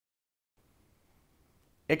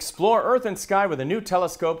Explore Earth and Sky with a new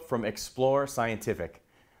telescope from Explore Scientific.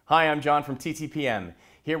 Hi, I'm John from TTPM,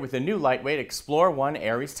 here with the new lightweight Explore One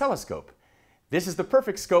Aries telescope. This is the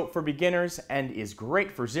perfect scope for beginners and is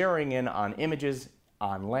great for zeroing in on images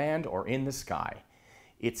on land or in the sky.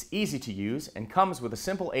 It's easy to use and comes with a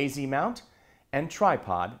simple AZ mount and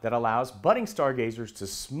tripod that allows budding stargazers to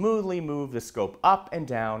smoothly move the scope up and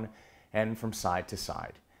down and from side to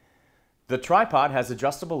side. The tripod has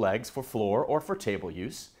adjustable legs for floor or for table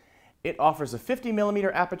use. It offers a 50mm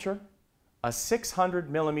aperture, a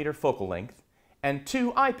 600mm focal length, and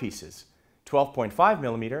two eyepieces,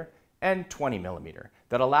 12.5mm and 20mm,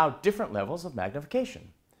 that allow different levels of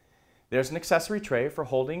magnification. There's an accessory tray for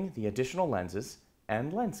holding the additional lenses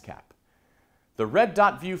and lens cap. The red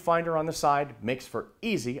dot viewfinder on the side makes for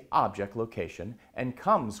easy object location and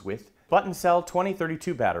comes with button cell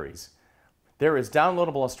 2032 batteries. There is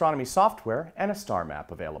downloadable astronomy software and a star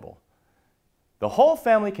map available. The whole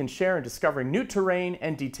family can share in discovering new terrain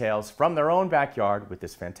and details from their own backyard with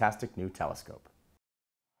this fantastic new telescope.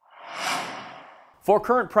 For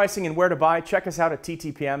current pricing and where to buy, check us out at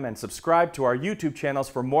TTPM and subscribe to our YouTube channels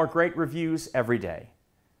for more great reviews every day.